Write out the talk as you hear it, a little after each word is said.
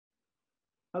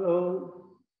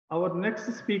Hello. Our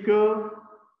next speaker,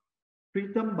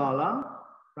 Preetam Bala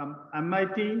from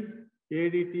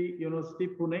MIT-ADT University,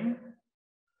 Pune.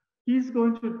 He's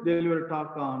going to deliver a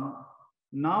talk on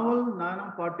novel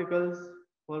nanoparticles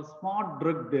for smart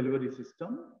drug delivery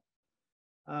system.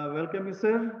 Welcome, you,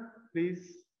 sir.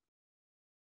 Please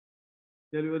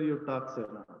deliver your talk,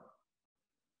 sir.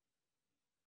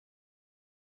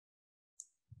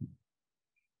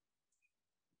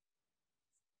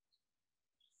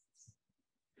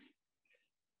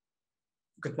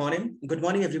 Good morning. Good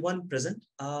morning, everyone present.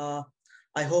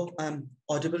 I hope I'm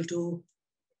audible to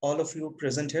all of you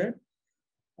present here.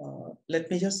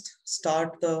 Let me just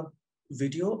start the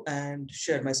video and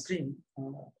share my screen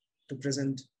to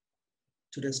present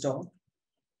today's talk.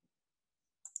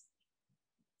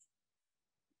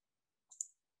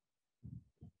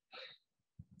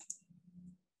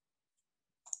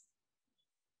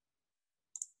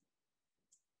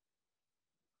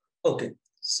 Okay,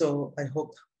 so I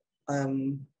hope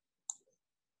I'm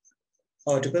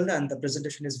audible and the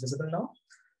presentation is visible now.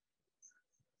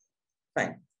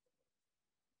 Fine.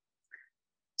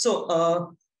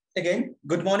 So again,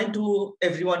 good morning to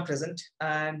everyone present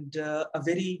and a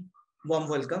very warm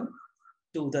welcome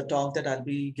to the talk that I'll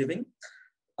be giving.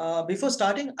 Before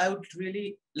starting, I would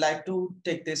really like to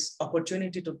take this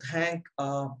opportunity to thank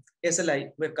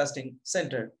SLI Webcasting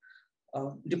Center,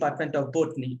 Department of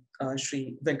Botany,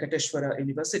 Sri Venkateswara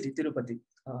University, Tirupati,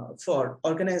 for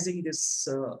organizing this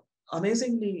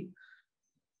amazingly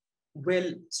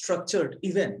well-structured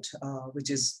event, which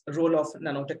is role of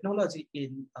nanotechnology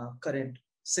in current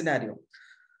scenario.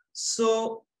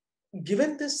 So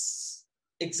given this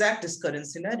current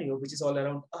scenario, which is all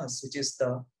around us, which is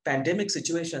the pandemic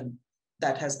situation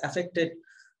that has affected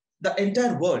the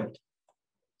entire world,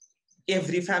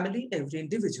 every family, every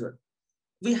individual,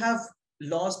 we have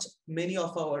lost many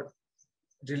of our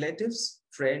relatives,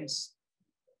 friends,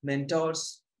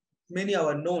 mentors, many of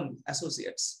our known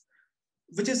associates,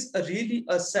 which is really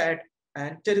a sad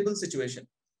and terrible situation.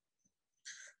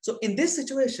 So in this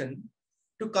situation,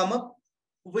 to come up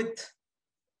with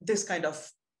this kind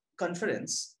of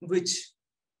conference, which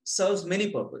serves many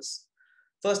purposes.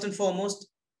 First and foremost,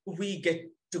 we get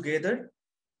together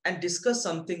and discuss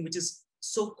something which is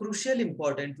so crucially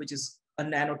important, which is a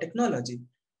nanotechnology,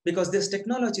 because these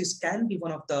technologies can be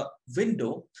one of the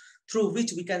window through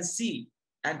which we can see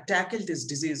and tackle this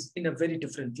disease in a very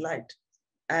different light.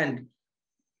 And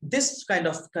this kind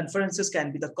of conferences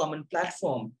can be the common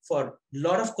platform for a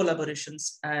lot of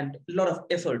collaborations and a lot of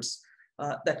efforts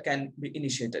that can be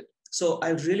initiated. So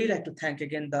I would really like to thank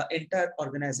again the entire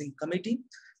organizing committee,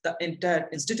 the entire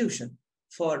institution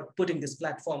for putting this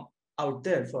platform out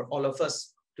there for all of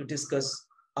us to discuss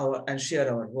and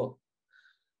share our work.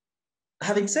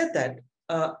 Having said that,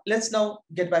 let's now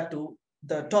get back to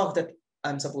the talk that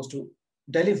I'm supposed to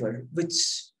deliver,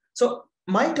 so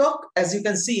my talk, as you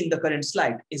can see in the current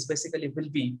slide, is basically will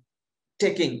be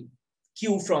taking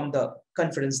cue from the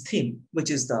conference theme, which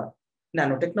is the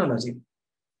nanotechnology,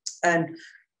 and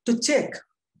to check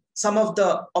some of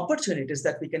the opportunities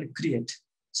that we can create.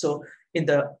 So in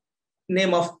the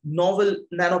name of novel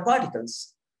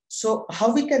nanoparticles, so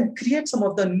how we can create some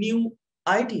of the new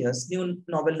ideas, new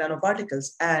novel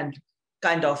nanoparticles, and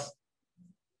kind of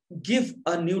give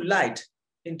a new light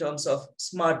in terms of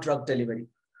smart drug delivery.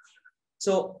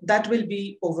 So that will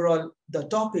be overall the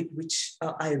topic which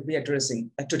I will be addressing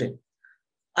today.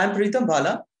 I'm Preetam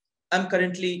Bala. I'm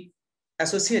currently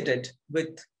associated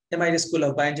with MIT School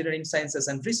of Bioengineering Sciences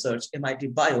and Research, MIT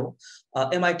Bio,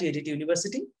 MIT-ADT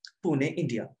University, Pune,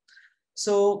 India.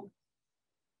 So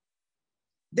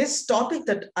this topic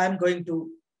that I'm going to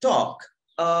talk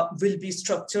will be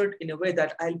structured in a way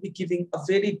that I'll be giving a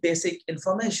very basic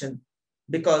information,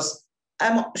 because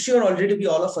I'm sure already we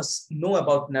all of us know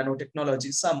about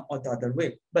nanotechnology some or the other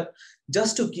way. But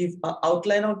just to give an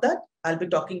outline of that, I'll be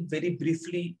talking very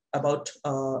briefly about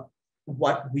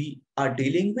what we are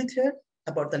dealing with here,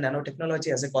 about the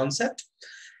nanotechnology as a concept.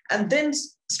 And then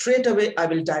straight away, I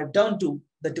will dive down to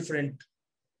the different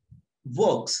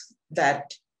works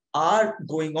that are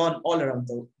going on all around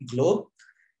the globe.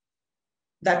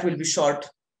 That will be short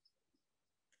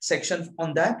section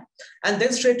on that. And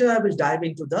then straight away, I will dive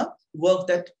into the work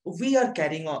that we are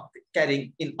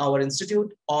carrying in our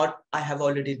institute, or I have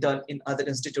already done in other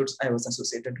institutes I was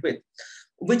associated with,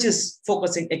 which is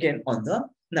focusing again on the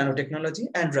nanotechnology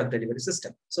and drug delivery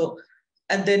system. So,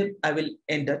 and then I will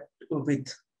end up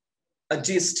with a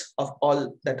gist of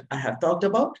all that I have talked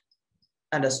about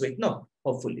and a sweet note,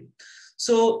 hopefully.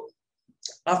 So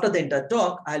after the entire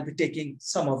talk, I'll be taking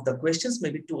some of the questions,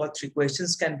 maybe 2 or 3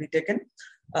 questions can be taken.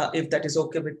 if that is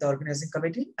okay with the organizing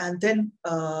committee, and then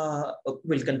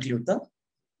we'll conclude the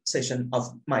session of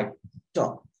my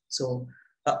talk. So,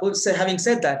 having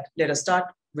said that, let us start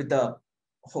with the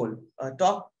whole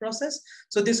talk process.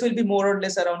 So this will be more or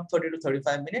less around 30 to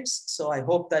 35 minutes. So I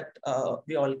hope that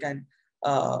we all can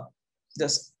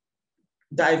just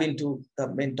dive into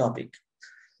the main topic.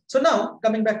 So now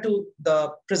coming back to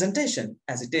the presentation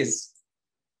as it is,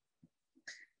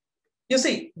 you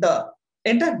see the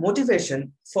entire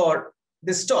motivation for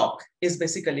this talk is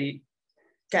basically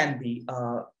can be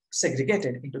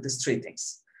segregated into these three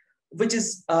things, which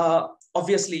is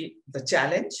obviously the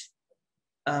challenge,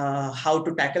 how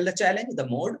to tackle the challenge, the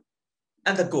mode,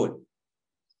 and the goal.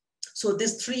 So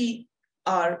these three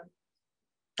are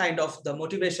kind of the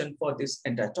motivation for this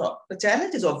entire talk. The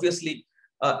challenge is obviously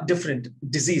different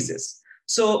diseases.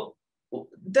 So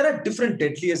there are different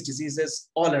deadliest diseases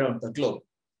all around the globe,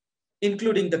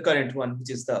 including the current one,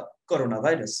 which is the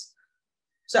coronavirus.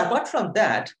 So apart from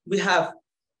that, we have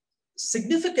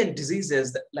significant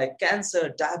diseases like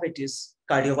cancer, diabetes,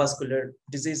 cardiovascular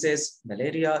diseases,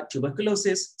 malaria,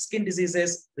 tuberculosis, skin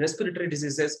diseases, respiratory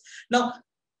diseases. Now,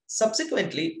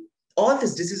 subsequently, all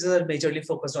these diseases are majorly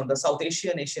focused on the South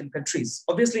Asian countries.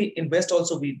 Obviously, in West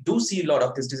also, we do see a lot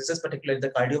of these diseases, particularly the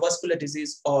cardiovascular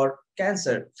disease or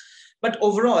cancer. But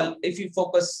overall, if you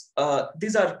focus,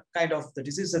 these are kind of the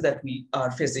diseases that we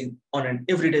are facing on an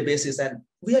everyday basis, and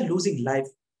we are losing life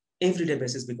everyday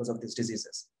basis because of these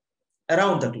diseases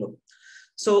around the globe.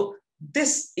 So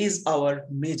this is our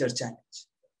major challenge.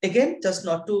 Again, just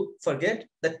not to forget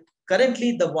that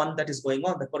currently the one that is going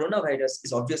on, the coronavirus,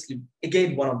 is obviously,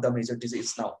 again, one of the major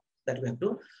diseases now that we have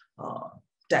to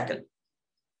tackle.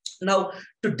 Now,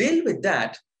 to deal with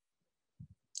that,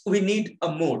 we need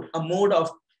a mode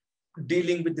of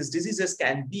dealing with these diseases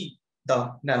can be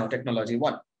the nanotechnology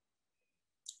one,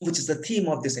 which is the theme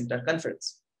of this entire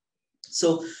conference.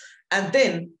 So, and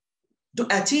then to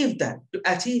achieve that, to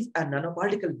achieve a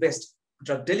nanoparticle-based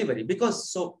drug delivery, because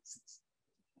so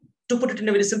to put it in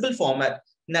a very simple format,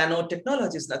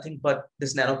 nanotechnology is nothing but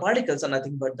these nanoparticles are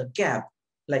nothing but the cab,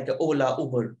 like Ola,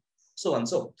 Uber, so on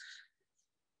so.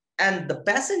 And the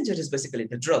passenger is basically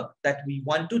the drug that we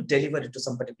want to deliver it to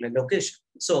some particular location.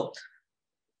 So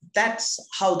that's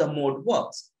how the mode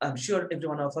works. I'm sure every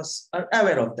one of us are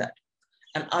aware of that.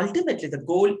 And ultimately, the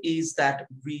goal is that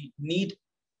we need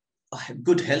a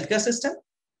good healthcare system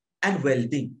and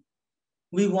well-being.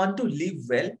 We want to live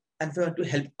well and we want to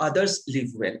help others live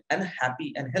well and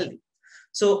happy and healthy.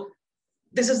 So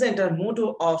this is the entire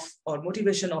motto of or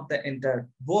motivation of the entire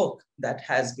work that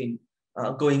has been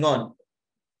going on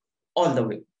all the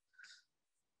way.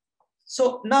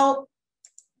 So now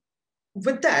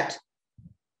with that,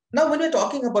 now when we're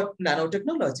talking about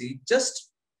nanotechnology,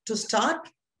 just to start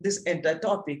this entire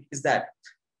topic is that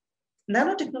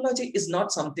nanotechnology is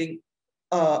not something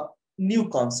new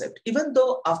concept. Even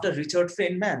though after Richard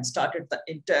Feynman started the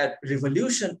entire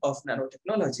revolution of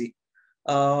nanotechnology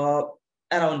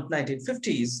around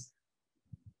 1950s,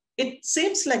 it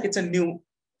seems like it's a new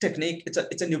technique,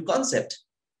 it's a new concept.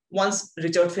 Once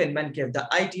Richard Feynman gave the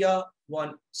idea,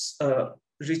 after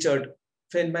Richard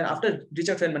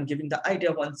Feynman giving the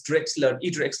idea, once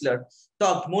E. Drexler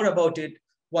talked more about it,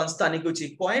 once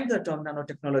Taniguchi coined the term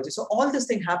nanotechnology. So all this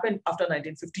thing happened after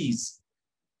 1950s.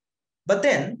 But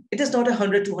then it is not a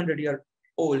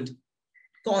 200-year-old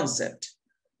concept.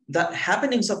 The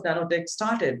happenings of nanotech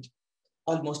started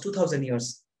almost 2000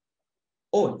 years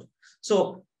old.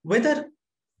 So whether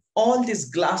all this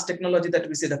glass technology that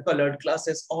we see, the colored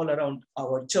glasses all around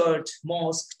our church,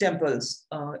 mosque, temples,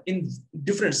 in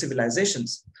different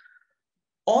civilizations,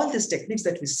 all these techniques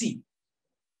that we see,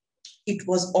 it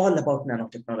was all about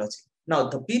nanotechnology. Now,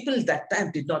 the people that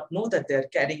time did not know that they are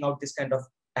carrying out this kind of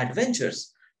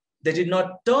adventures. They did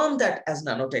not term that as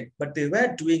nanotech, but they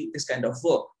were doing this kind of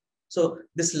work. So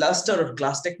this luster or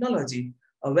glass technology,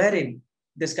 wherein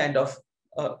this kind of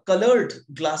colored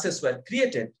glasses were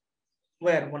created,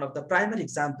 were one of the primary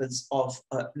examples of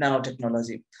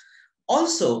nanotechnology.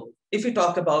 Also, if we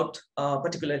talk about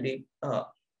particularly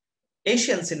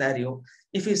Asian scenario,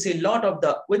 if you see a lot of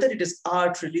the, whether it is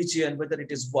art, religion, whether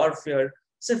it is warfare,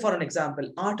 say for an example,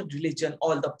 art and religion,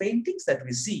 all the paintings that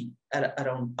we see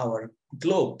around our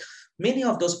globe, many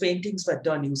of those paintings were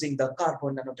done using the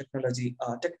carbon nanotechnology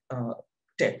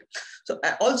tech. So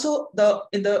also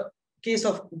in the case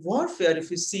of warfare,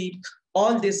 if you see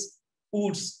all this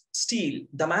wood steel,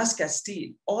 Damascus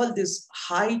steel, all this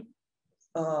high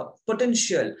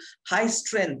potential, high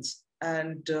strength,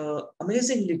 and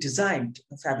amazingly designed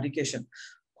fabrication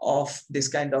of this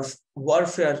kind of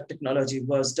warfare technology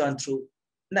was done through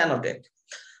nanotech.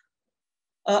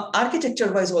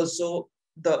 Architecture-wise also,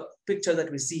 the picture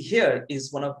that we see here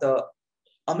is one of the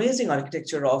amazing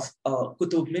architecture of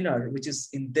Qutub Minar, which is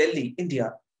in Delhi,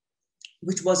 India,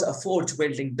 which was a forge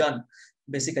welding done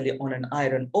basically on an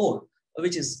iron ore,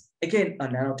 which is again a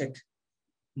nanotech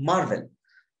marvel.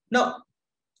 Now,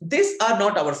 these are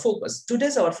not our focus.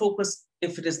 Today's our focus,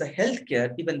 if it is the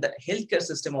healthcare, even the healthcare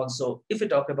system also, if we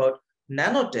talk about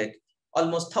nanotech,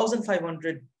 almost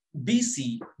 1500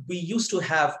 BC, we used to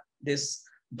have this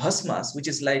bhasmas, which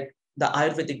is like the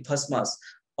Ayurvedic bhasmas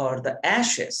or the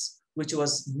ashes, which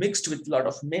was mixed with a lot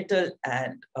of metal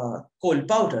and coal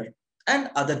powder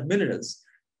and other minerals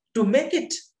to make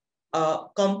it a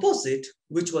composite,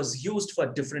 which was used for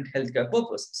different healthcare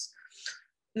purposes.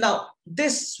 Now,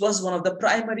 this was one of the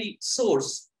primary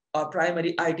source or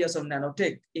primary ideas of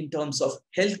nanotech in terms of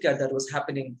healthcare that was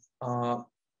happening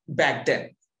back then.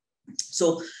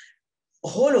 So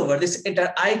all over this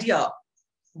entire idea,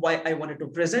 why I wanted to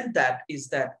present that is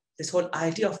that this whole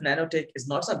idea of nanotech is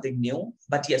not something new,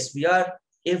 but yes, we are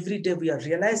every day we are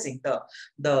realizing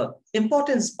the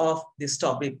importance of this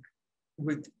topic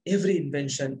with every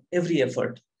invention, every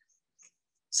effort.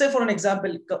 Say for an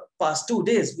example, past 2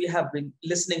 days, we have been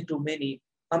listening to many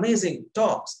amazing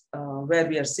talks where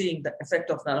we are seeing the effect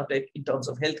of nanotech in terms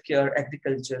of healthcare,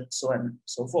 agriculture, so on and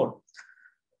so forth.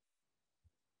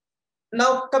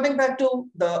 Now, coming back to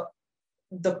the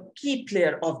key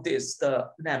player of this, the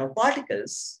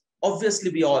nanoparticles, obviously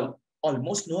we all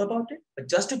almost know about it, but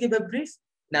just to give a brief,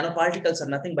 nanoparticles are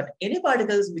nothing but any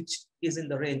particles which is in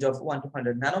the range of 1 to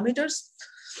 100 nanometers.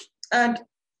 And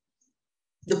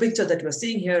the picture that we're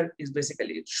seeing here is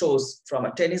basically, it shows from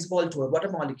a tennis ball to a water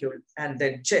molecule and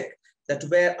then check that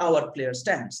where our player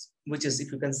stands, which is,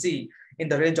 if you can see, in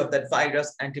the range of that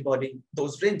virus, antibody,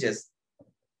 those ranges.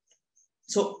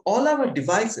 So all our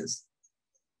devices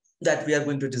that we are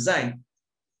going to design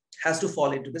has to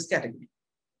fall into this category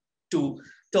to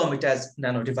term it as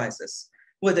nano devices,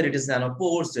 whether it is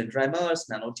nanopores, dendrimers,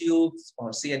 nanotubes, or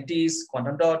CNTs,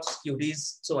 quantum dots,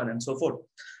 QDs, so on and so forth.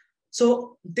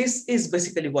 So this is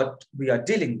basically what we are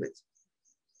dealing with.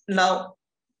 Now,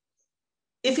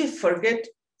 if we forget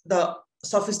the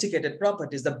sophisticated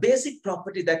properties, the basic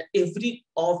property that every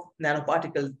of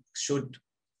nanoparticle should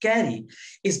carry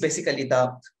is basically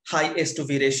the high S to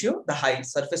V ratio, the high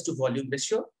surface to volume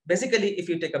ratio. Basically, if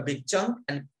you take a big chunk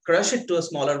and crush it to a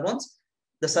smaller ones,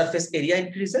 the surface area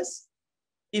increases,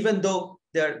 even though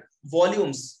their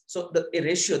volumes, so the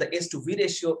ratio, the S to V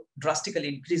ratio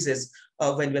drastically increases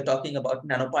when we're talking about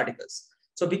nanoparticles.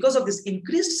 So because of this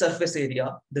increased surface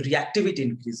area, the reactivity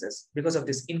increases. Because of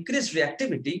this increased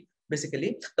reactivity,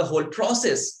 basically the whole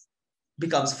process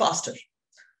becomes faster.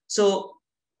 So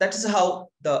that is how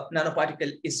the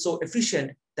nanoparticle is so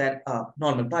efficient than a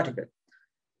normal particle.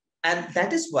 And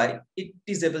that is why it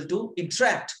is able to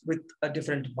interact with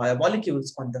different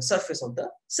biomolecules on the surface of the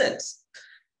cells.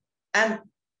 And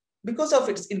because of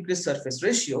its increased surface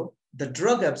ratio, the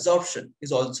drug absorption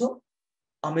is also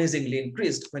amazingly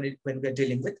increased when we are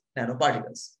dealing with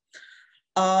nanoparticles.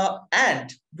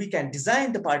 And we can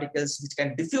design the particles which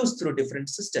can diffuse through different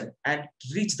systems and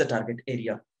reach the target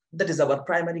area. That is our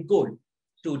primary goal,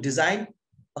 to design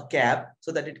a cab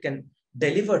so that it can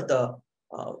deliver the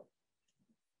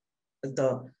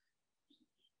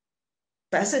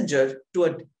passenger to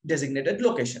a designated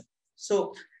location.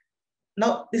 So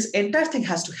now this entire thing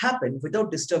has to happen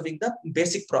without disturbing the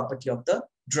basic property of the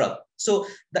drug. So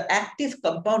the active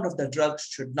compound of the drug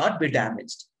should not be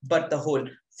damaged, but the whole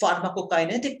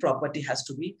pharmacokinetic property has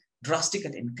to be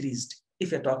drastically increased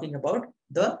if you're talking about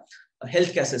the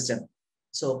healthcare system.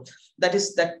 So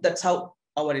that's how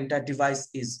our entire device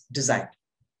is designed.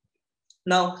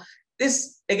 Now,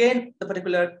 this, again, the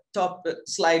particular top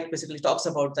slide basically talks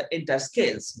about the entire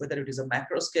scales, whether it is a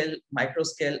macro scale, micro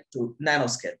scale to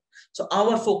nanoscale. So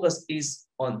our focus is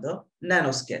on the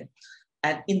nanoscale.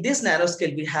 And in this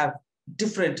nanoscale, we have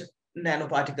different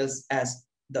nanoparticles as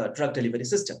the drug delivery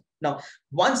system. Now,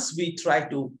 once we try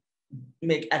to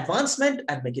make advancement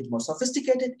and make it more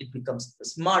sophisticated, it becomes a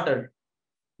smarter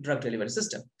drug delivery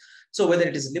system. So whether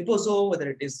it is liposome, whether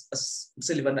it is a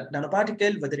silver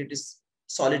nanoparticle, whether it is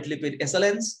solid lipid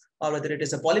SLNs, or whether it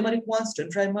is a polymeric ones,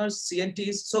 dendrimers,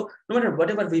 CNTs. So no matter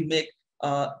whatever we make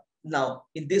now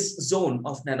in this zone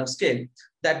of nanoscale,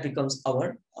 that becomes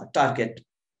our target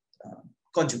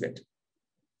conjugate.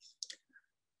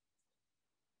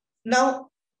 Now,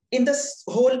 in this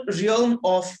whole realm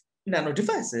of nano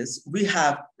devices, we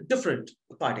have different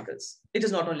particles. It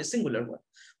is not only singular one.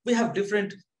 We have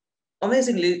different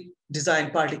amazingly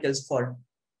designed particles for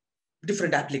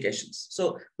different applications.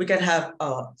 So we can have,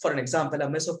 for an example, a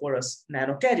mesoporous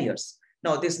nanocarriers.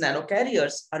 Now, these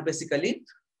nanocarriers are basically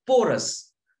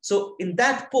porous. So in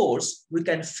that pores, we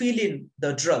can fill in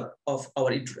the drug of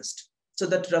our interest. So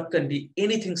that drug can be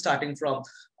anything starting from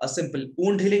a simple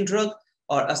wound healing drug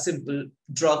or a simple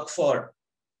drug for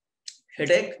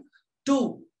headache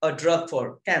to a drug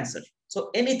for cancer. So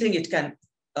anything it can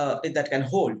that can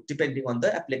hold depending on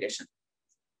the application.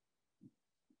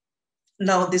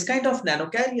 Now, this kind of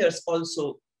nanocarriers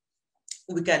also,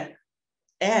 we can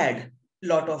add a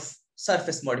lot of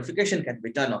surface modification can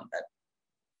be done on that.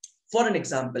 For an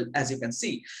example, as you can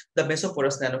see, the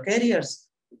mesoporous nanocarriers,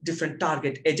 different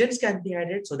target agents can be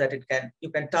added so that you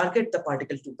can target the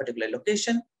particle to a particular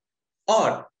location,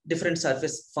 or different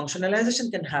surface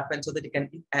functionalization can happen so that you can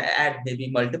add maybe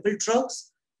multiple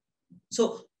drugs.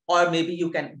 So, or maybe you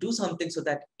can do something so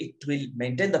that it will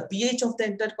maintain the pH of the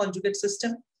entire conjugate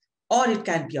system, or it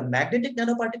can be a magnetic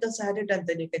nanoparticles added, and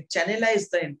then you can channelize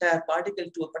the entire particle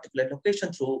to a particular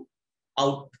location through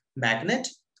out magnet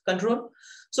control.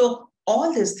 So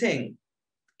all these things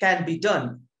can be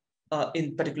done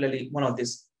in particularly one of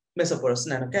these mesoporous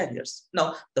nanocarriers.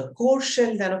 Now, the core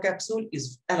shell nanocapsule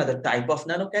is another type of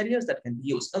nanocarriers that can be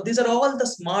used. Now, these are all the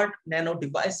smart nano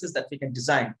devices that we can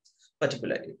design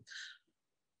particularly.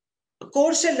 The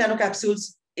core shell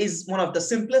nanocapsules is one of the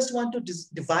simplest one to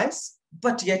devise,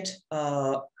 but yet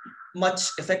much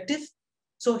effective.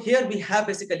 So here we have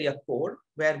basically a core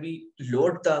where we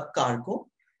load the cargo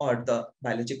or the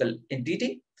biological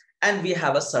entity, and we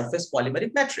have a surface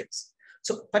polymeric matrix.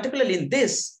 So particularly in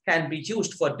this can be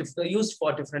used for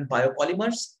different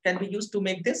biopolymers can be used to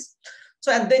make this.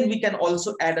 So, and then we can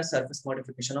also add a surface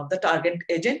modification of the target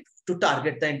agent to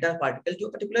target the entire particle to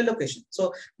a particular location.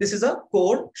 So this is a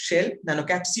core shell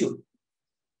nanocapsule.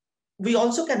 We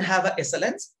also can have a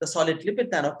SLNs, the solid lipid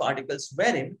nanoparticles,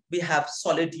 wherein we have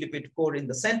solid lipid core in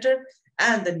the center,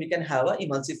 and then we can have an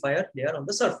emulsifier layer on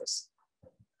the surface.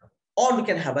 Or we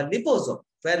can have a liposome,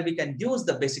 where we can use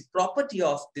the basic property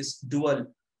of this dual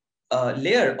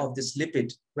layer of this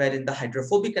lipid, wherein the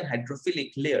hydrophobic and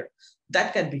hydrophilic layer,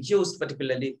 that can be used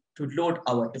particularly to load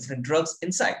our different drugs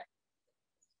inside.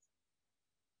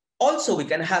 Also, we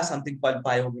can have something called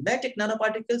biomimetic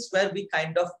nanoparticles, where we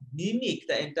kind of mimic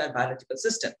the entire biological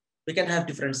system. We can have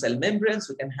different cell membranes,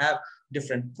 we can have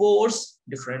different pores,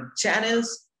 different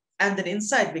channels, and then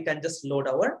inside we can just load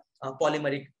our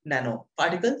polymeric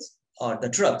nanoparticles or the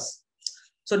drugs.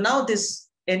 So now this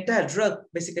entire drug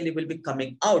basically will be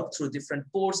coming out through different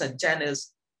pores and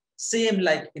channels, same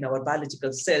like in our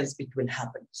biological cells, it will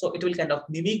happen. So it will kind of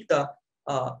mimic the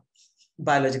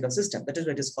biological system. That is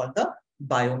what is called the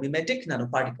biomimetic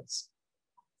nanoparticles.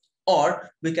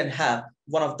 Or we can have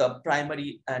one of the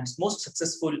primary and most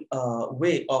successful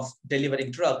way of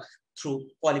delivering drug through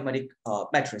polymeric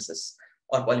matrices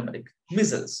or polymeric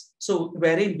missile. So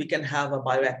wherein we can have a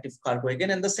bioactive cargo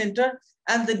again in the center,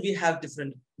 and then we have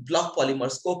different block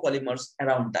polymers, copolymers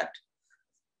around that.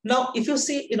 Now, if you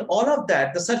see in all of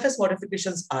that, the surface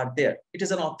modifications are there. It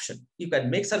is an option. You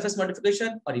can make surface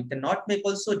modification or you cannot make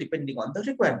also depending on the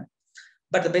requirement.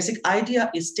 But the basic idea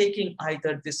is taking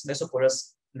either this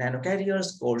mesoporous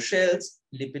nanocarriers, core shells,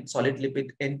 solid lipid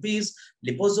NPs,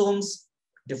 liposomes,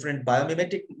 different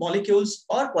biomimetic molecules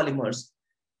or polymers.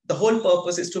 The whole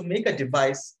purpose is to make a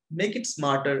device, make it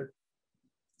smarter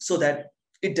so that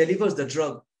it delivers the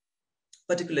drug,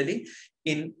 particularly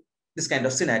in this kind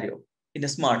of scenario, in a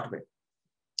smart way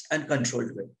and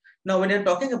controlled way. Now, when you're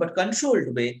talking about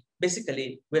controlled way,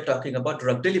 basically we're talking about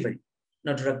drug delivery.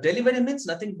 Now, drug delivery means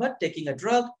nothing but taking a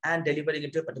drug and delivering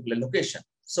it to a particular location.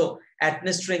 So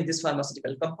administering this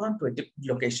pharmaceutical compound to a different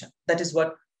location. That is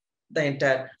what the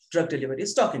entire drug delivery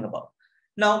is talking about.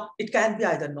 Now, it can be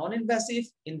either non-invasive,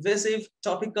 invasive,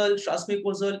 topical,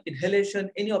 transmucosal, inhalation,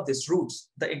 any of these routes,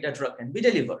 the entire drug can be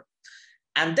delivered.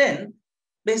 And then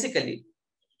basically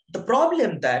the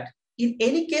problem that in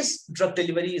any case, drug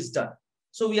delivery is done.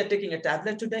 So we are taking a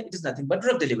tablet today, it is nothing but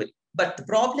drug delivery. But the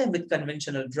problem with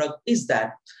conventional drug is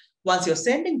that once you're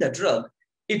sending the drug,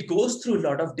 it goes through a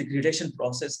lot of degradation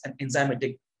process and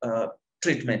enzymatic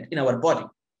treatment in our body.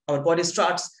 Our body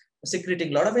starts secreting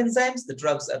a lot of enzymes, the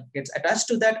drugs gets attached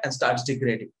to that and starts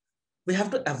degrading. We have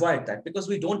to avoid that because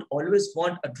we don't always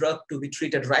want a drug to be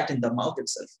treated right in the mouth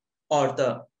itself or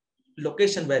the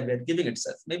location where we're giving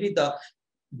itself. Maybe the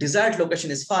desired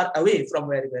location is far away from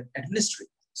where we're administering.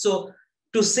 So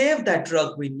to save that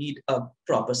drug, we need a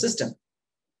proper system.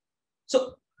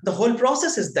 So the whole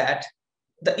process is that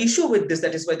the issue with this,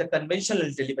 that is why the conventional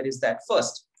delivery is that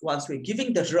first, once we're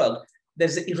giving the drug,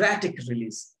 there's an erratic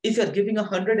release. If you're giving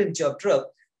 100 mg of drug,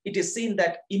 it is seen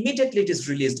that immediately it is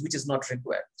released, which is not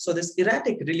required. So this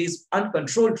erratic release,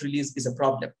 uncontrolled release is a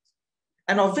problem.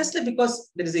 And obviously,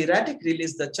 because there is erratic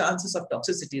release, the chances of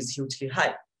toxicity is hugely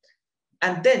high.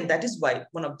 And then that is why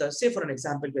one of the, say for an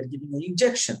example, we're giving an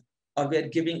injection, or we are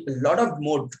giving a lot of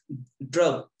more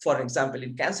drug, for example,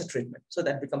 in cancer treatment. So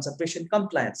that becomes a patient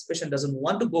compliance. Patient doesn't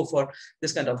want to go for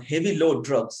this kind of heavy load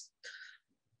drugs.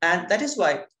 And that is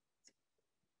why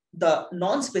the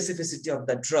non-specificity of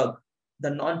the drug, the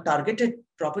non-targeted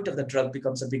property of the drug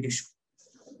becomes a big issue.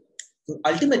 So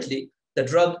ultimately, the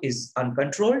drug is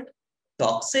uncontrolled,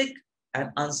 toxic, and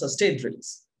unsustained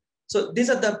release. So these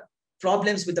are the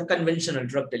problems with the conventional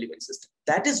drug delivery system.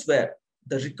 That is where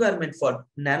the requirement for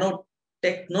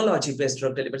nanotechnology-based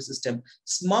drug delivery system,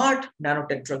 smart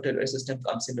nanotech drug delivery system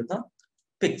comes into the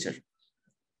picture.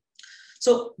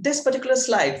 So this particular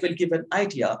slide will give an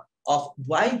idea of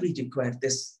why we require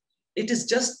this. It is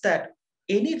just that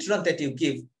any drug that you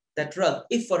give, that drug,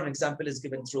 if for an example is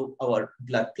given through our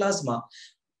blood plasma,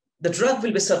 the drug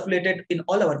will be circulated in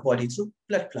all our body through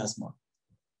blood plasma,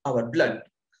 our blood.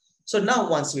 So now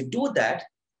once we do that,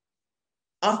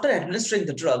 after administering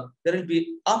the drug, there will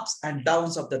be ups and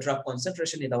downs of the drug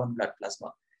concentration in our blood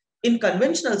plasma. In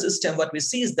conventional system, what we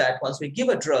see is that once we give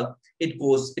a drug,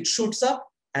 it shoots up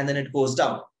and then it goes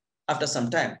down after some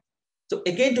time. So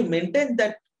again, to maintain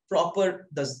that proper,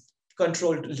 the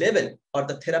controlled level or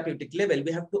the therapeutic level,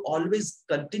 we have to always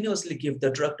continuously give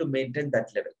the drug to maintain that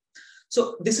level.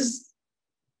 So this is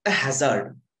a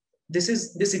hazard.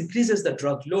 This increases the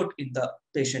drug load in the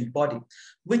patient body,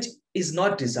 which is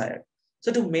not desired.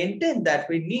 So to maintain that,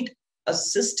 we need a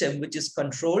system which is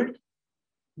controlled,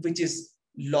 which is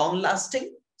long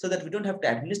lasting, so that we don't have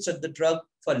to administer the drug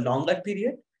for a longer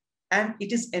period. And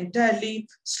it is entirely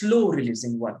slow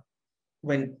releasing one,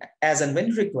 as and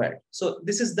when required. So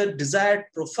this is the desired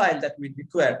profile that we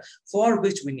require, for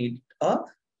which we need a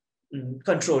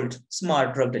controlled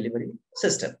smart drug delivery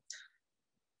system.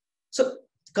 So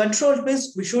controlled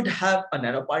means we should have a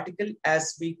nanoparticle,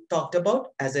 as we talked about,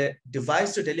 as a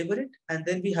device to deliver it. And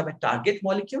then we have a target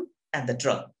molecule and the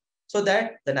drug, so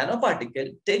that the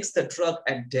nanoparticle takes the drug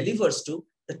and delivers to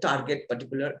the target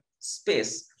particular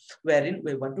space wherein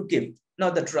we want to give. Now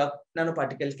the drug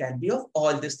nanoparticle can be of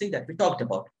all these things that we talked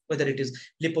about, whether it is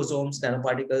liposomes,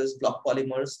 nanoparticles, block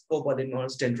polymers,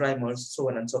 copolymers, dendrimers, so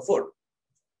on and so forth.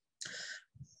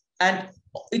 And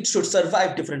it should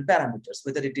survive different parameters,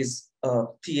 whether it is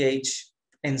pH,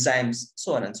 enzymes,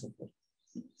 so on and so forth.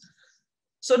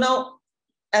 So now,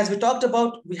 as we talked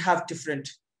about, we have different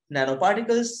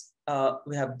nanoparticles,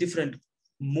 we have different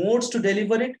modes to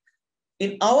deliver it.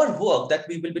 In our work that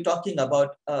we will be talking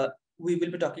about,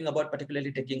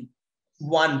 particularly taking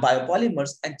one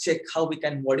biopolymers and check how we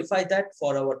can modify that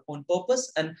for our own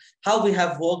purpose, and how we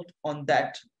have worked on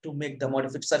that to make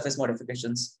the surface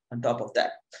modifications on top of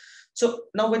that. So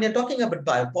now when you're talking about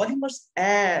biopolymers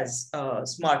as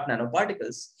smart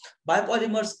nanoparticles,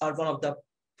 biopolymers are one of the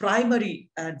primary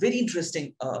and very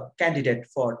interesting candidate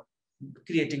for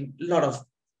creating a lot of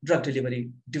drug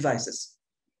delivery devices.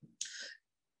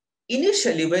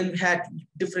 Initially, when we had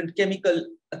different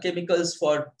chemicals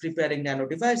for preparing nano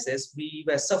devices, we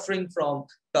were suffering from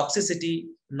toxicity,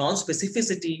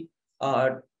 non-specificity,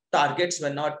 targets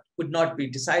could not be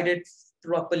decided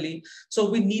properly. So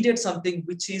we needed something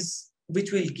which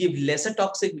will give lesser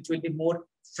toxic, which will be more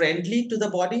friendly to the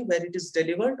body where it is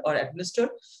delivered or administered.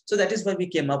 So that is why we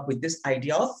came up with this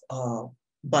idea of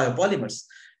biopolymers.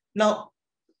 Now,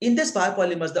 in this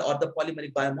biopolymers, or the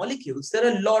polymeric biomolecules, there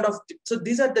are a lot of, so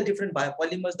these are the different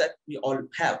biopolymers that we all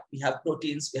have. We have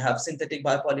proteins, we have synthetic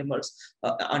biopolymers.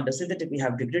 Under synthetic, we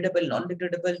have degradable,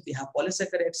 non-degradable, we have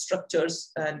polysaccharide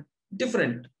structures and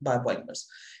different biopolymers.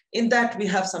 In that, we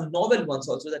have some novel ones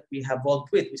also that we have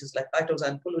worked with, which is like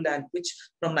chitosan, pullulan, which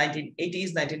from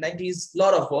 1980s, 1990s, a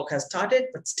lot of work has started,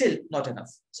 but still not enough.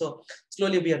 So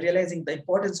slowly we are realizing the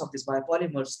importance of these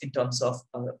biopolymers in terms of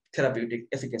therapeutic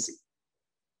efficacy.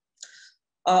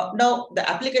 Now, the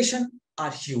application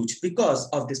are huge because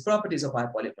of these properties of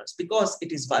biopolymers. Because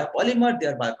it is biopolymer, they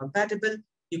are biocompatible.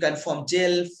 You can form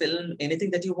gel, film, anything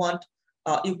that you want.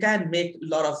 You can make a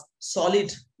lot of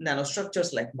solid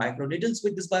nanostructures like microneedles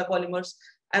with these biopolymers.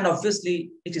 And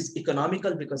obviously, it is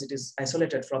economical because it is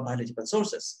isolated from biological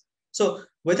sources. So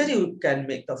whether you can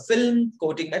make a film,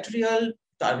 coating material,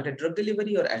 targeted drug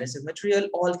delivery, or adhesive material,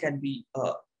 all can be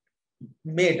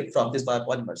made from these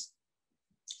biopolymers.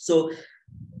 So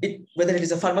whether it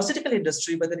is a pharmaceutical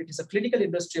industry, whether it is a clinical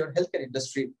industry or healthcare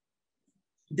industry,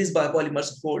 these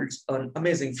biopolymers holds an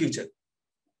amazing future.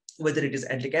 Whether it is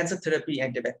anti-cancer therapy,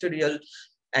 antibacterial,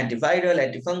 antiviral,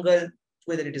 antifungal,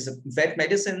 whether it is vet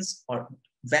medicines or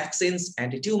vaccines,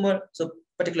 anti-tumor. So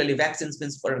particularly vaccines,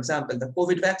 means, for example, the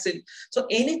COVID vaccine. So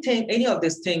anything, any of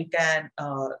this thing can,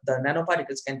 the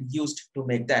nanoparticles can be used to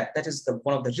make that. That is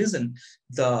one of the reason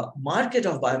the market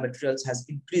of biomaterials has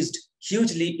increased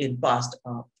hugely in past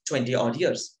 20 odd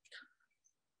years.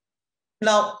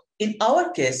 Now, in our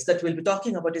case, that we'll be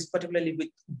talking about is particularly with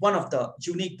one of the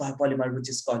unique biopolymer, which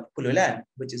is called pullulan,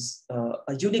 which is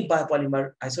a unique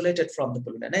biopolymer isolated from the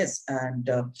pullulanase. And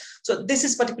so this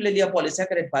is particularly a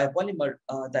polysaccharide biopolymer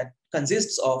that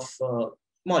consists of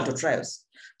maltotriose.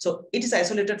 So it is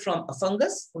isolated from a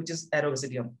fungus, which is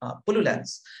Aerobasidium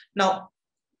pullulans. Now,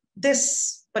 this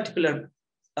particular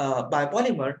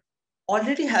biopolymer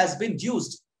already has been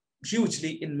used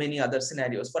hugely in many other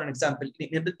scenarios. For an example,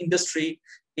 in the industry,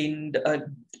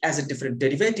 as a different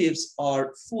derivatives,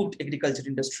 or food agriculture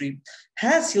industry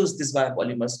has used these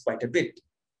biopolymers quite a bit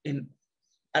in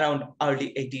around early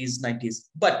 80s, 90s.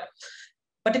 But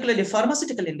particularly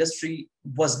pharmaceutical industry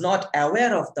was not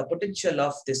aware of the potential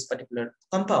of this particular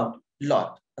compound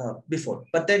lot before.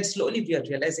 But then slowly we are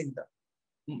realizing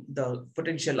the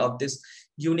potential of this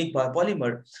unique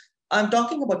biopolymer. I'm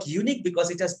talking about unique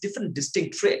because it has different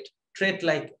distinct trait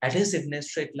like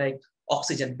adhesiveness, trait like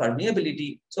oxygen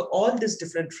permeability. So all these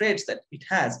different traits that it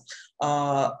has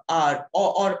are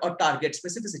target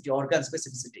specificity, organ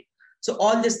specificity. So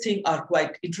all these things are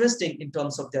quite interesting in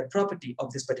terms of their property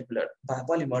of this particular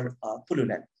biopolymer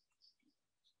pullulan.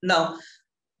 Now,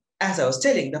 as I was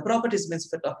telling, the properties means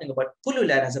we're talking about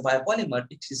pullulan as a biopolymer.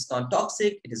 It is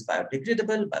non-toxic, it is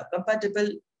biodegradable,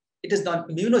 biocompatible, it is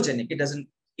non-immunogenic, it doesn't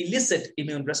elicit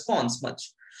immune response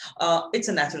much. It's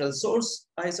a natural source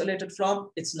isolated from,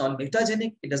 it's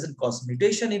non-mutagenic, it doesn't cause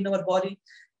mutation in our body,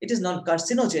 it is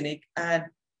non-carcinogenic, and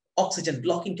oxygen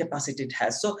blocking capacity it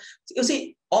has. So you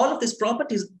see, all of these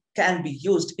properties can be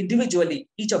used individually,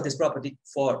 each of these properties,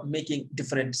 for making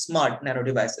different smart nano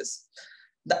devices.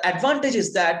 The advantage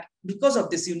is that because of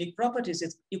these unique properties,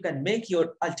 you can make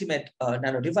your ultimate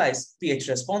nano device pH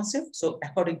responsive. So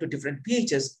according to different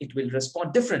pHs, it will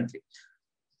respond differently.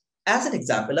 As an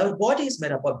example, our body is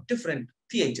made up of different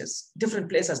pHs. Different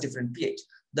place has different pH.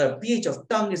 The pH of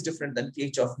tongue is different than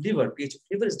pH of liver. pH of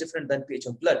liver is different than pH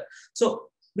of blood. So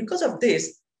because of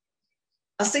this,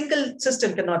 a single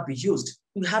system cannot be used.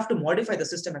 We have to modify the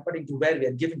system according to where we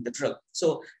are giving the drug.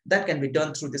 So that can be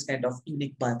done through this kind of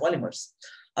unique biopolymers.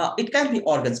 It can be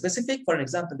organ specific. For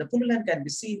example, the pullulan can be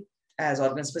seen as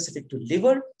organ specific to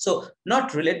liver. So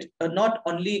not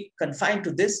only confined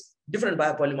to this, different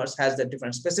biopolymers has their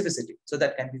different specificity. So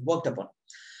that can be worked upon.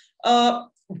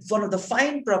 One of the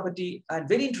fine property and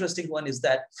very interesting one is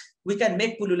that we can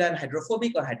make pullulan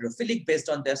hydrophobic or hydrophilic based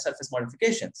on their surface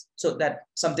modifications. So that's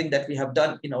something that we have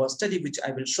done in our study, which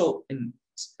I will show in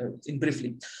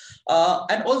briefly.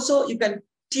 And also you can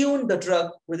tune the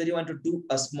drug, whether you want to do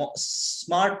a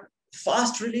smart,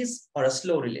 fast release or a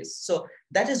slow release. So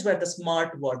that is where the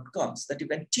smart word comes, that you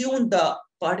can tune the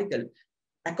particle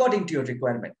according to your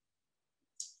requirement,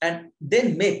 and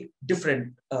then make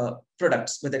different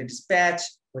products, whether it is patch,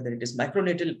 whether it is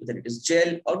microneedle, whether it is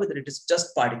gel, or whether it is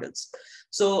just particles.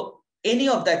 So any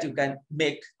of that you can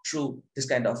make through this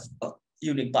kind of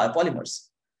unique biopolymers.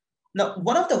 Now,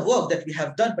 one of the work that we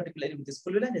have done, particularly with this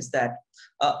pullulan, is that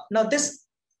now this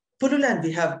pullulan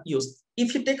we have used.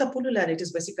 If you take a pullulan, it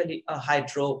is basically a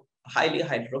highly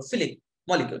hydrophilic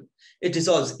molecule. It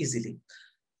dissolves easily.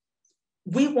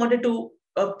 We wanted to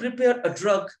prepare a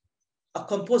drug, a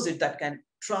composite that can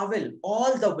travel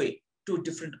all the way to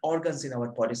different organs in our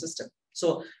body system.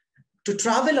 So to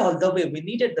travel all the way, we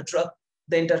needed the drug,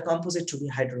 the entire composite, to be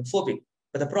hydrophobic.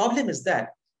 But the problem is that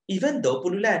even though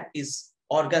pullulan is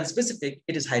organ specific,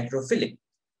 it is hydrophilic.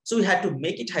 So we had to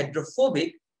make it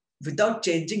hydrophobic without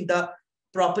changing the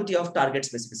property of target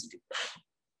specificity.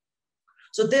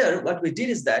 So there, what we did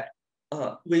is that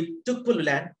we took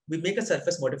pullulan, we make a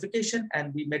surface modification,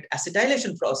 and we made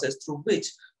acetylation process through which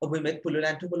we make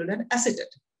pullulan to pullulan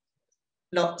acetate.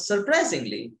 Now,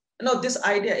 surprisingly, now this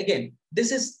idea, again,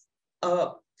 this is a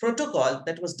protocol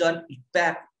that was done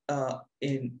back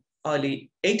in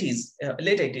early 80s,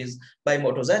 late 80s by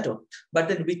Motozato. But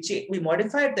then we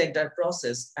modified the entire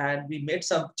process, and we made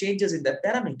some changes in the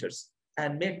parameters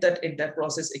and made that entire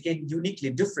process again uniquely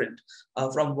different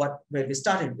from where we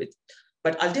started with.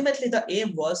 But ultimately, the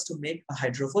aim was to make a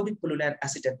hydrophobic pullulan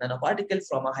acetate nanoparticle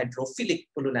from a hydrophilic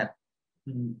pullulan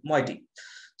moiety.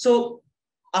 So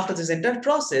after this entire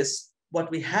process, what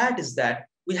we had is that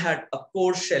we had a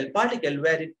core shell particle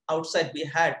where outside we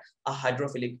had a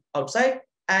hydrophilic outside,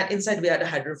 and inside we had a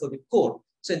hydrophobic core.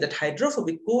 So in that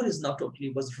hydrophobic core is now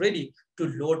was ready to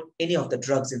load any of the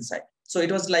drugs inside. So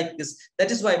it was like this. That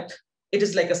is why it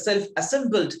is like a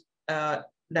self-assembled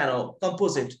nano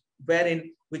composite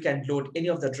wherein we can load any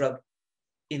of the drug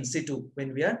in situ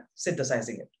when we are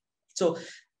synthesizing it. So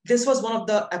this was one of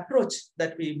the approach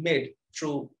that we made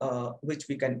through which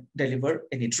we can deliver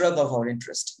any drug of our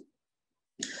interest.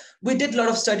 We did a lot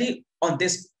of study on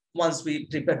this. Once we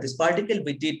prepared this particle,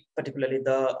 we did particularly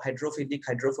the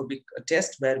hydrophobic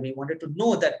test, where we wanted to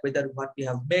know that whether what we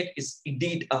have made is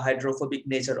indeed a hydrophobic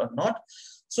nature or not.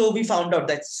 So we found out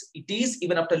that it is,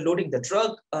 even after loading the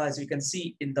drug, as you can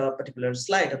see in the particular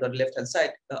slide on the left-hand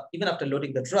side, even after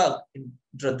loading the drug, in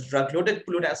drug-loaded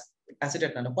fluid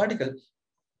acetate nanoparticle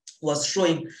was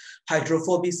showing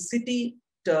hydrophobicity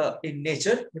in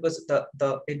nature, because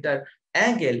the entire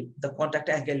angle, the contact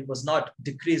angle was not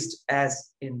decreased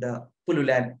as in the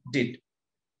pullulan did.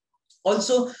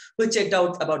 Also, we checked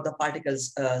out about the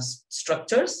particles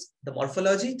structures, the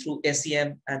morphology through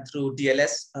SEM and through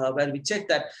DLS, where we checked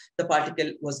that the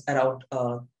particle was around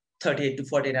 38 to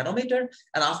 40 nanometer.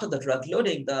 And after the drug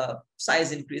loading, the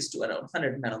size increased to around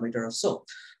 100 nanometer or so.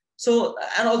 So,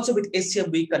 and also with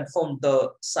SEM, we confirmed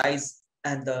the size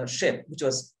and the shape, which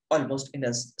was almost in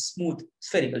a smooth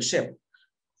spherical shape.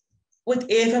 With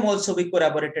AFM also, we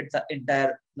corroborated the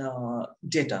entire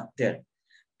data there.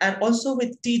 And also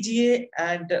with TGA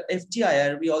and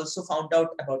FTIR, we also found out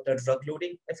about the drug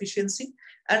loading efficiency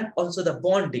and also the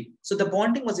bonding. So the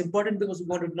bonding was important because we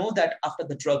want to know that after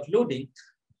the drug loading,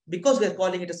 because we are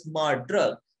calling it a smart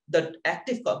drug, the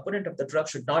active component of the drug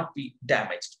should not be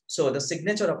damaged. So the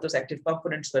signature of those active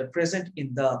components were present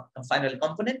in the final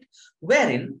component,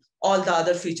 wherein all the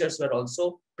other features were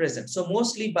also present. So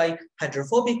mostly by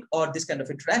hydrophobic or this kind of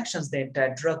interactions, the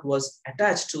entire drug was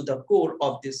attached to the core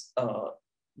of this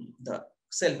the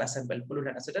self-assembled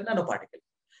pullulan acetate nanoparticle.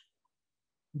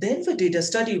 Then we did a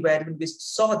study where we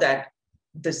saw that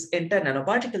this entire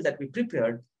nanoparticle that we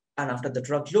prepared, and after the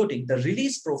drug loading, the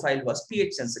release profile was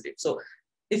pH sensitive. So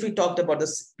if we talked about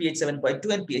the pH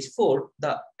 7.2 and pH 4,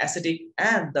 the acidic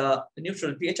and the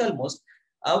neutral pH almost,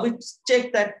 we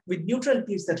checked that with neutral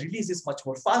pH, the release is much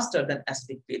more faster than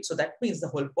acidic pH. So that means the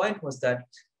whole point was that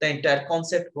the entire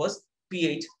concept was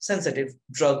pH sensitive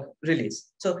drug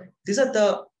release. So these are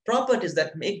the properties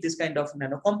that make this kind of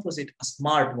nanocomposite a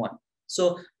smart one.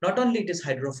 So not only it is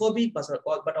hydrophobic,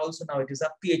 but also now it is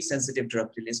a pH sensitive drug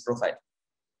release profile.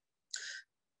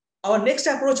 Our next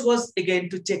approach was again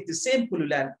to check the same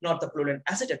pullulan, not the pullulan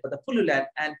acetate, but the pullulan,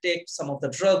 and take some of the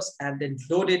drugs and then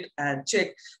load it and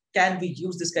check, can we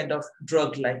use this kind of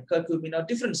drug like curcumin or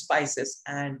different spices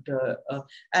and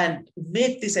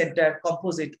make this entire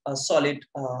composite a solid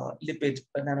lipid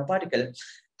nanoparticle,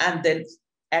 and then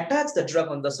attach the drug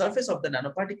on the surface of the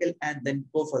nanoparticle and then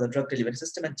go for the drug delivery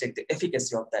system and check the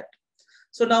efficacy of that.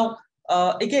 So now,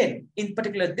 again, in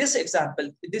particular, this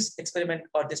example, this experiment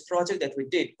or this project that we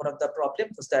did, one of the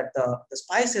problems was that the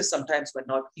spices sometimes were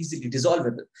not easily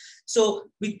dissolvable. So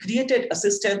we created a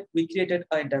system, we created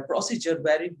an entire procedure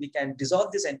wherein we can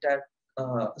dissolve this entire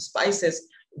spices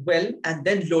well and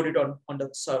then load it on the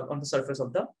surface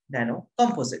of the nano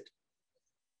composite.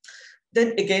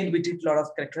 Then again, we did a lot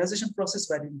of characterization process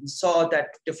wherein we saw that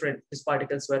these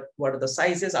particles were, what are the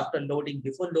sizes after loading,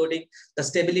 before loading, the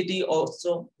stability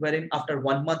also, wherein after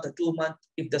 1 month or 2 months,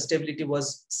 if the stability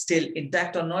was still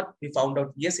intact or not, we found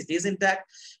out, yes, it is intact.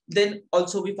 Then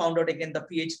also we found out again the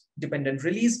pH dependent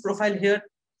release profile here.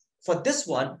 For this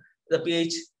one, the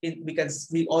pH,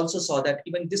 we also saw that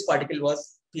even this particle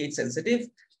was pH sensitive.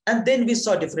 And then we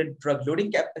saw different drug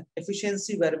loading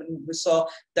efficiency, where we saw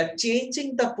that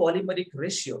changing the polymeric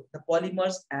ratio, the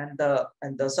polymers and the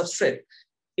substrate,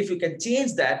 if you can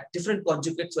change that, different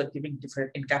conjugates were giving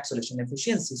different encapsulation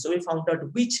efficiency. So we found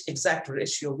out which exact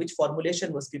ratio, which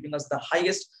formulation was giving us the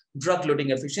highest drug loading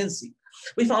efficiency.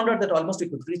 We found out that almost we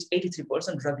could reach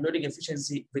 83% drug loading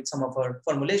efficiency with some of our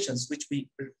formulations, which we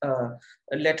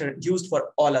later used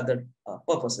for all other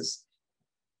purposes.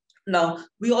 Now,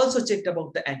 we also checked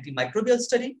about the antimicrobial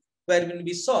study, where when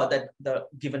we saw that the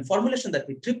given formulation that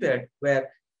we prepared were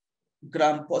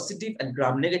gram positive and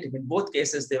gram negative. In both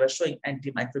cases, they were showing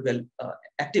antimicrobial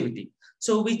activity.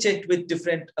 So we checked with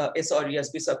different SREs,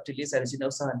 Bisubtilis,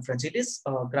 aeruginosa, and fragilis,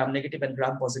 gram negative and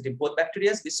gram positive, both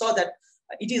bacteria. We saw that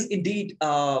it is indeed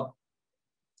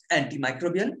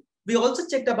antimicrobial. We also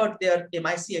checked about their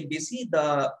MIC-MBC,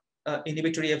 the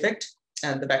inhibitory effect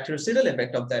and the bactericidal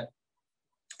effect of that.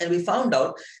 And we found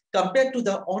out, compared to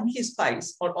the only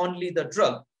spice or only the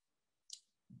drug,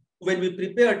 when we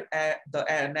prepared the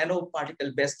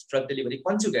nanoparticle-based drug delivery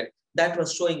conjugate, that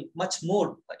was showing much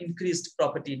more increased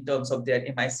property in terms of their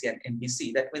MIC and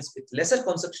MBC. That means with lesser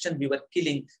concentration, we were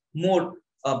killing more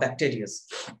bacteria.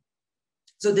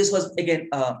 So this was, again,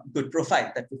 a good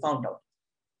profile that we found out.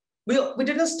 We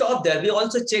didn't stop there. We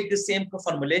also checked the same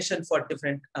formulation for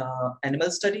different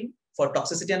animal study for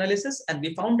toxicity analysis. And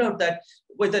we found out that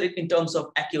whether in terms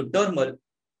of acute dermal,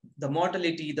 the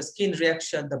mortality, the skin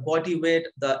reaction, the body weight,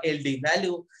 the LD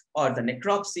value, or the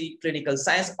necropsy, clinical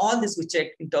science, all this we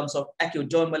checked in terms of acute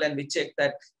dermal, and we checked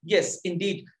that, yes,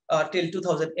 indeed, till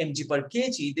 2000 mg per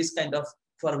kg, this kind of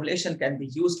formulation can be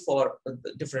used for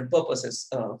different purposes.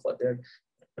 For their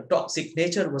toxic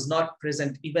nature was not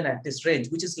present even at this range,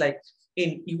 which is like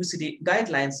in UCD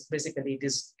guidelines, basically it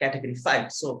is category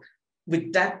 5. So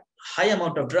with that high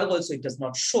amount of drug also, it does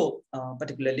not show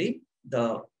particularly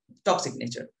the toxic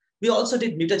nature. We also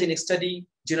did mutagenic study,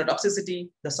 genotoxicity,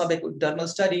 the subepidermal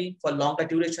study for longer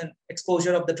duration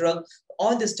exposure of the drug.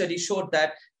 All this study showed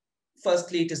that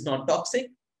firstly, it is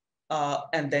non-toxic,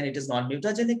 and then it is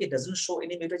non-mutagenic. It doesn't show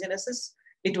any mutagenesis.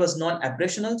 It was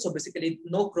non-abrasional. So basically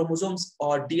no chromosomes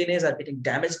or DNAs are getting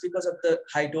damaged because of the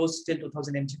high dose till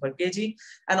 2000 mg per kg.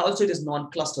 And also it is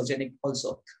non-clustergenic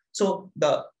also. So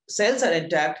the cells are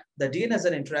intact, the DNAs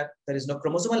are intact, there is no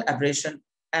chromosomal aberration,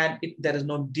 and there is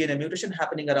no DNA mutation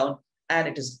happening around, and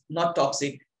it is not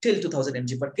toxic till 2000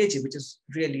 mg per kg, which is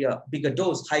really a bigger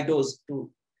dose, high dose to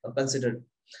consider.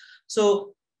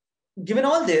 So given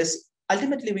all this,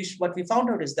 ultimately what we found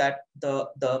out is that the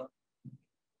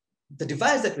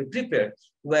device that we prepared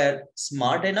were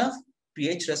smart enough,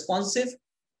 pH responsive.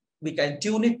 We can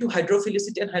tune it to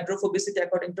hydrophilicity and hydrophobicity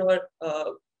according to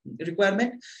our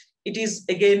requirement. It is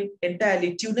again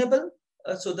entirely tunable.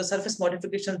 So the surface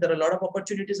modifications, there are a lot of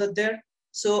opportunities out there.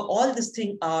 So all these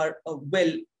things are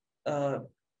the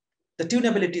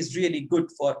tunability is really good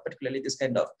for particularly this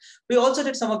kind of. We also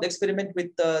did some of the experiment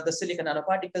with the silicon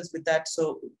nanoparticles with that.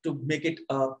 So to make it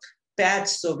a patch,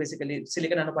 so basically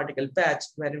silicon nanoparticle patch,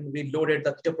 wherein we loaded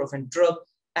the ketoprofen drug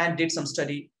and did some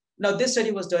study. Now this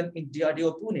study was done in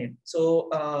DRDO Pune.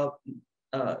 So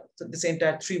this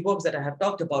entire 3 works that I have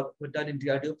talked about were done in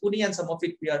DRDO Pune, and some of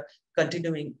it we are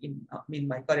continuing in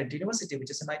my current university,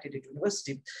 which is MIT-ADT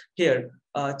University here,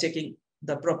 checking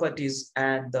the properties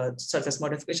and the surface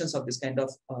modifications of this kind of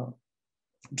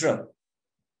drug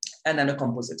and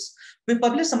nanocomposites. We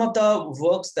published some of the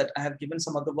works that I have given,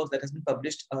 some of the work that has been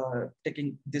published,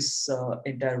 taking this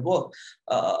entire work.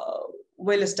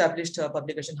 Well-established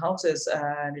publication houses,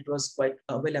 and it was quite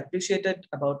well appreciated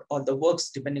about all the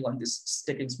works depending on this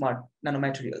taking smart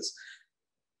nanomaterials.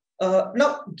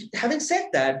 Now, having said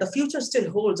that, the future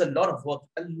still holds a lot of work.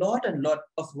 A lot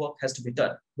of work has to be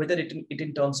done, whether it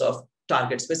in terms of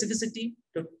target specificity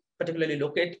to particularly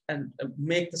locate and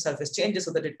make the surface changes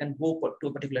so that it can go to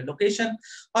a particular location,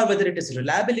 or whether it is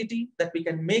reliability, that we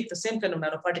can make the same kind of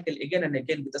nanoparticle again and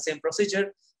again with the same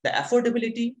procedure, the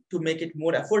affordability to make it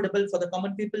more affordable for the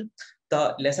common people,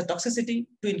 the lesser toxicity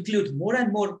to include more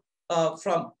and more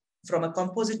from a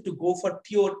composite to go for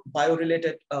pure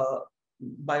bio-related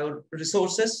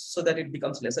bioresources so that it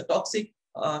becomes lesser toxic,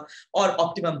 or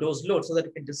optimum dose load so that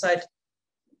we can decide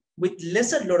with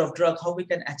lesser load of drug how we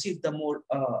can achieve the more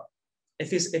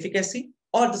efficacy,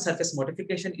 or the surface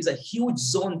modification is a huge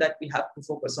zone that we have to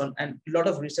focus on, and a lot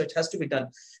of research has to be done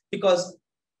because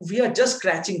we are just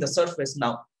scratching the surface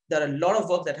now. There are a lot of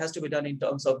work that has to be done in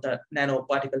terms of the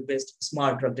nanoparticle-based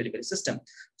smart drug delivery system.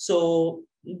 So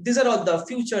these are all the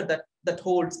future that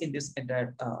holds in this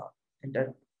entire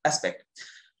aspect.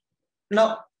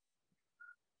 Now,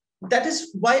 that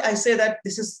is why I say that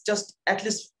this is just, at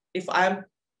least if I'm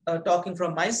talking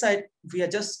from my side, we are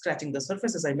just scratching the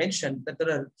surface. As I mentioned, that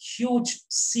there are a huge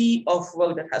sea of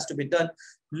work that has to be done. A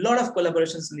lot of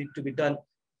collaborations need to be done.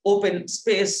 Open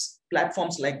space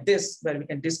platforms like this, where we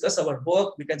can discuss our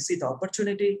work, we can see the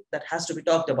opportunity that has to be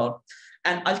talked about.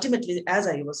 And ultimately, as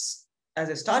I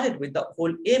started with, the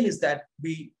whole aim is that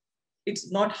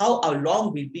it's not how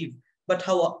long we live, but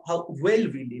how well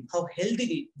we live, how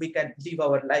healthily we can live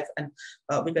our life, and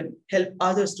we can help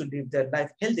others to live their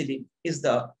life healthily is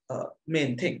the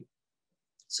main thing.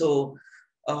 So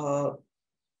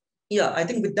yeah, I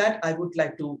think with that, I would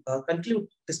like to conclude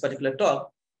this particular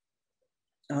talk.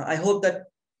 I hope that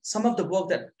some of the work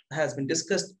that has been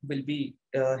discussed will be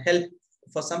help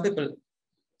for some people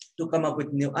to come up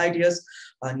with new ideas,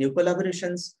 new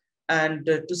collaborations, and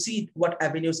to see what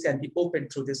avenues can be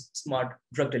opened through this smart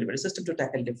drug delivery system to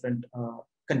tackle different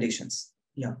conditions.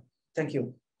 Yeah, thank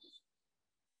you.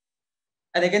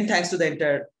 And again, thanks to the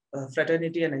entire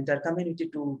fraternity and entire community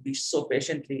to be so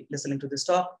patiently listening to this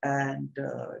talk. And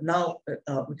now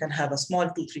we can have a small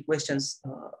 2-3 questions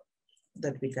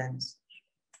that we can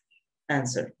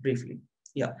answer briefly.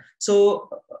 Yeah, so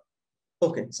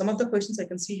okay, some of the questions I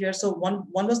can see here. So one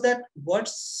was that what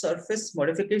surface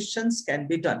modifications can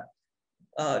be done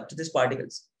to these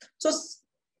particles? So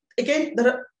again, there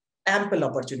are ample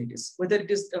opportunities, whether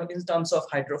it is in terms of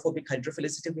hydrophobic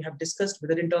hydrophilicity we have discussed,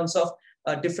 whether in terms of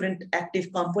different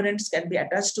active components can be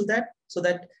attached to that, so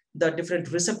that the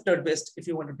different receptor based, if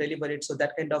you want to deliver it, so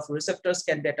that kind of receptors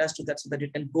can be attached to that, so that you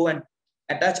can go and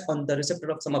attach on the receptor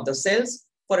of some of the cells,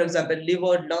 for example,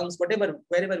 liver, lungs, whatever,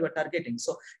 wherever you are targeting.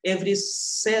 So every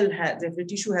cell has, every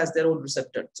tissue has their own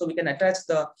receptor. So we can attach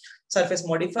the surface,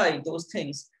 modify those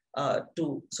things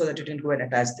so that you can go and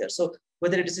attach there. So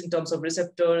whether it is in terms of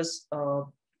receptors,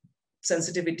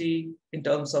 sensitivity, in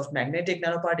terms of magnetic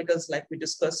nanoparticles, like we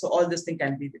discussed, so all this thing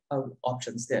can be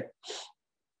options there.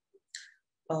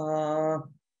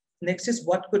 Next is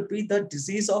what could be the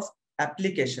disease of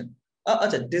application.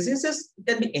 Diseases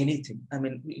can be anything. I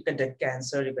mean, you can take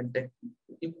cancer, you can take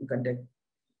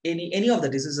any of the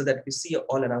diseases that we see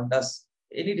all around us.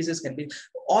 Any disease can be.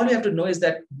 All we have to know is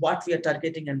that what we are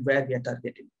targeting and where we are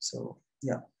targeting. So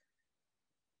yeah.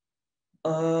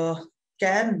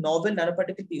 Can novel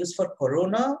nanoparticle be used for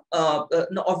corona?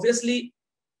 No, obviously,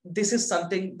 this is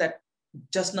something that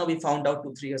just now we found out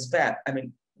 2-3 years back. I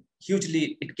mean,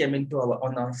 hugely it came into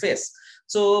on our face.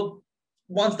 So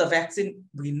once the vaccine,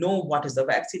 we know what is the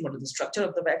vaccine, what is the structure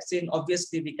of the vaccine.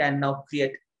 Obviously, we can now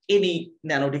create any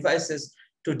nano devices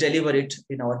to deliver it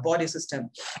in our body system.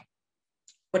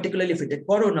 Particularly if we take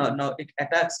corona, now it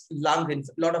attacks lot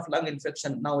of lung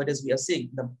infection. Nowadays, we are seeing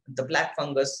the black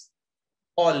fungus,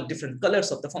 all different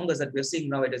colors of the fungus that we are seeing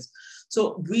nowadays.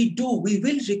 So we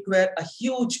will require a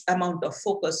huge amount of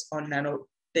focus on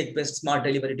nanotech-based smart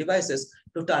delivery devices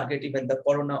to target even the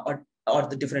corona or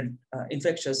the different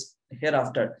infections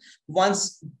hereafter.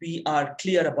 Once we are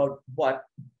clear about what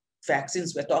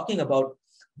vaccines we're talking about,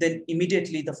 then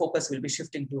immediately the focus will be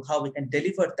shifting to how we can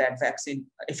deliver that vaccine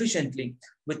efficiently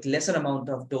with lesser amount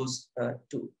of dose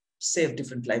to save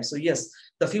different lives. So yes,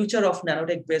 the future of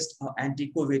nanotech-based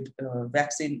anti-COVID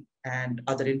vaccine and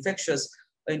other infections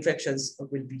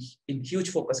will be in huge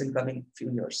focus in coming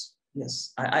few years.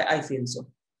 Yes, I feel so.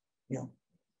 Yeah.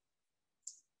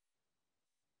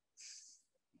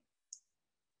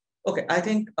 Okay, I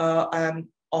think I am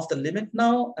off the limit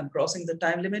now. I'm crossing the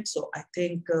time limit. So I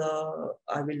think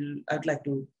I'd like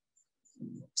to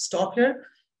stop here.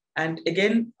 And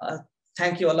again,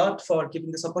 thank you a lot for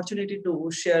giving this opportunity to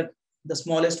share the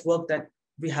smallest work that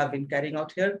we have been carrying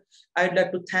out here. I'd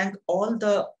like to thank all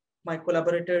my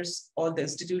collaborators, all the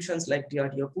institutions like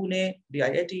DRDO Pune,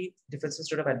 DIAT, Defense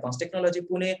Institute of Advanced Technology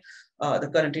Pune, the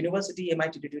current university,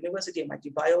 MIT-ADT University, MIT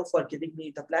Bio, for giving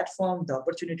me the platform, the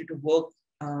opportunity to work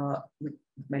with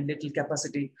my little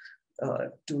capacity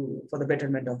for the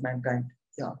betterment of mankind.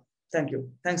 Yeah, thank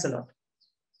you. Thanks a lot.